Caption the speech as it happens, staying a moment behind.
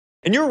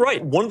And you're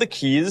right, one of the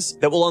keys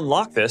that will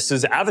unlock this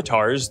is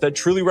avatars that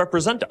truly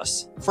represent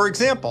us. For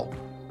example,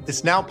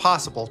 it's now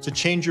possible to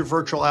change your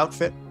virtual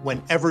outfit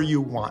whenever you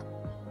want.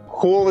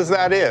 Cool as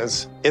that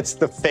is, it's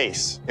the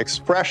face,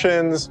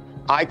 expressions,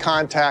 eye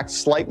contact,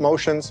 slight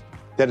motions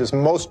that is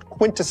most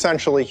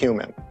quintessentially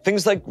human.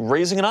 Things like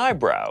raising an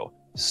eyebrow,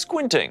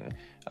 squinting,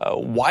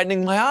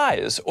 widening my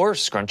eyes, or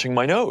scrunching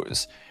my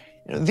nose.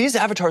 These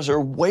avatars are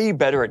way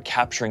better at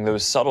capturing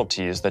those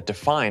subtleties that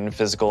define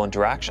physical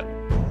interaction.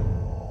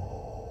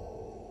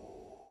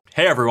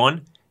 Hey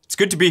everyone, it's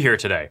good to be here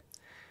today.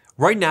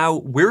 Right now,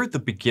 we're at the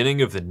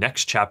beginning of the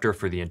next chapter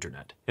for the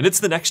internet, and it's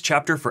the next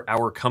chapter for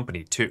our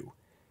company too.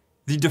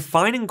 The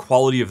defining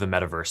quality of the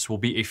metaverse will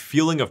be a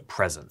feeling of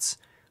presence,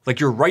 like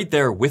you're right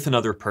there with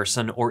another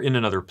person or in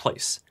another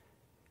place.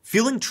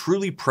 Feeling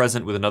truly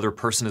present with another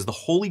person is the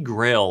holy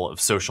grail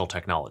of social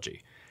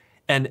technology,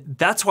 and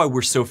that's why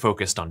we're so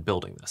focused on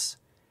building this.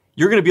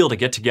 You're going to be able to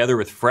get together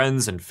with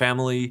friends and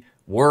family,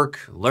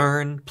 work,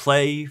 learn,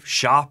 play,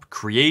 shop,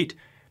 create,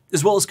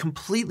 as well as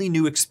completely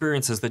new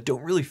experiences that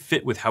don't really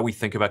fit with how we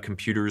think about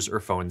computers or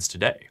phones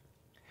today.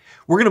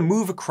 We're going to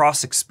move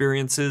across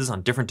experiences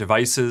on different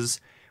devices,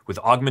 with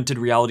augmented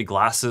reality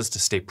glasses to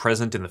stay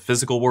present in the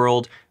physical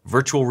world,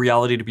 virtual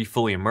reality to be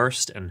fully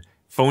immersed, and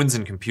phones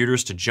and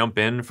computers to jump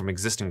in from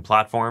existing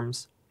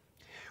platforms.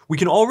 We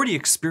can already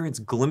experience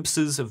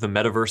glimpses of the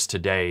metaverse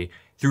today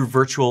through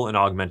virtual and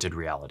augmented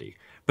reality,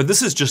 but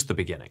this is just the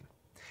beginning.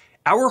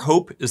 Our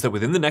hope is that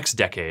within the next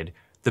decade,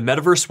 the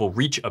metaverse will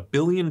reach 1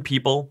 billion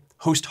people,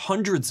 host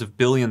hundreds of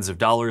billions of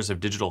dollars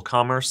of digital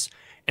commerce,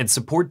 and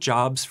support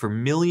jobs for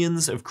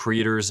millions of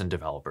creators and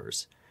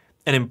developers.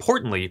 And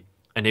importantly,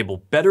 enable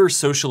better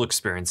social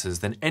experiences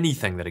than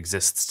anything that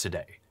exists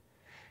today.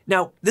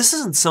 Now, this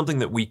isn't something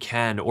that we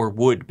can or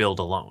would build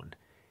alone.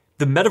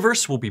 The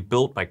metaverse will be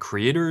built by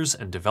creators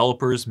and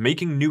developers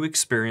making new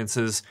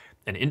experiences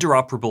and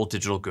interoperable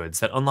digital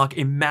goods that unlock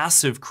a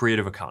massive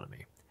creative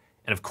economy.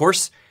 And of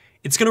course,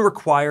 it's going to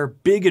require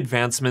big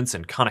advancements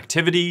in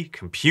connectivity,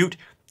 compute,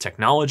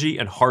 technology,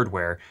 and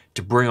hardware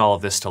to bring all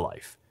of this to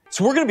life.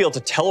 So we're going to be able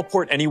to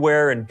teleport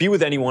anywhere and be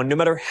with anyone no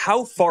matter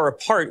how far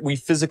apart we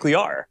physically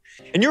are.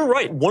 And you're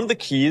right, one of the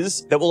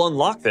keys that will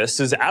unlock this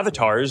is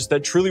avatars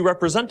that truly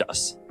represent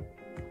us.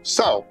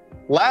 So,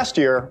 last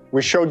year,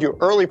 we showed you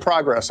early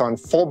progress on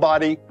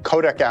full-body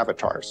codec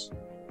avatars.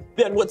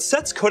 Yeah, and what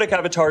sets codec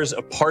avatars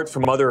apart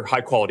from other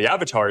high-quality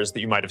avatars that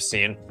you might have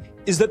seen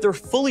is that they're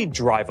fully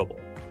drivable.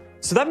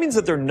 So that means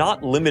that they're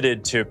not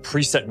limited to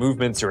preset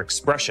movements or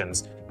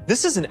expressions.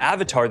 This is an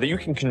avatar that you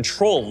can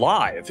control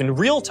live in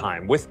real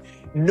time with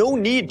no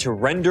need to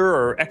render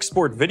or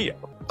export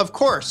video. Of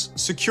course,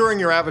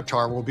 securing your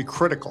avatar will be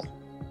critical.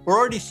 We're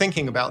already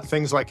thinking about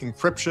things like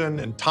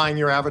encryption and tying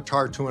your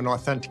avatar to an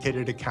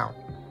authenticated account.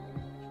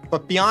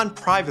 But beyond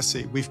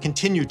privacy, we've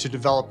continued to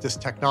develop this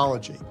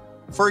technology.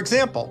 For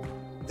example,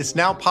 it's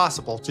now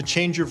possible to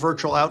change your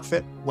virtual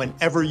outfit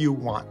whenever you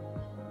want.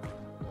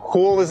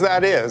 Cool as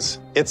that is,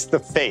 it's the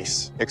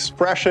face,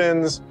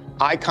 expressions,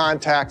 eye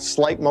contact,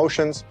 slight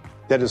motions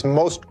that is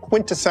most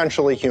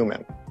quintessentially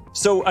human.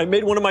 So I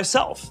made one of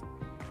myself.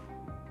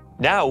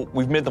 Now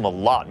we've made them a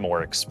lot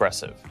more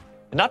expressive.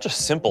 And not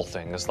just simple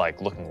things like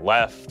looking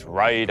left,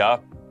 right,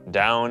 up,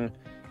 down,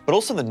 but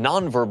also the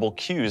nonverbal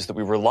cues that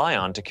we rely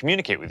on to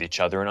communicate with each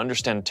other and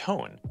understand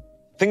tone.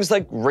 Things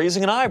like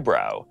raising an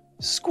eyebrow,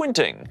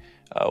 squinting,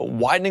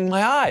 widening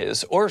my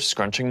eyes, or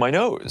scrunching my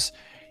nose.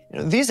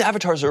 These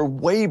avatars are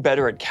way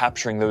better at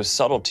capturing those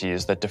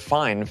subtleties that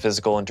define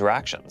physical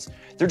interactions.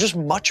 They're just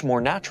much more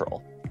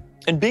natural.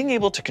 And being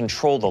able to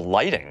control the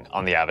lighting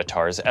on the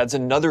avatars adds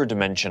another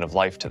dimension of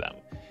life to them.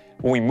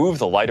 When we move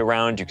the light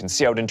around, you can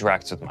see how it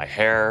interacts with my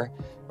hair,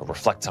 or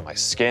reflects on my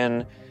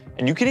skin,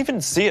 and you can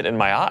even see it in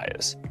my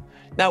eyes.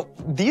 Now,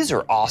 these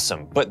are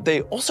awesome, but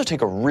they also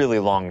take a really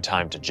long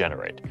time to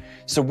generate.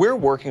 So we're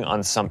working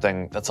on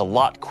something that's a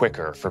lot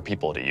quicker for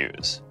people to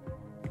use.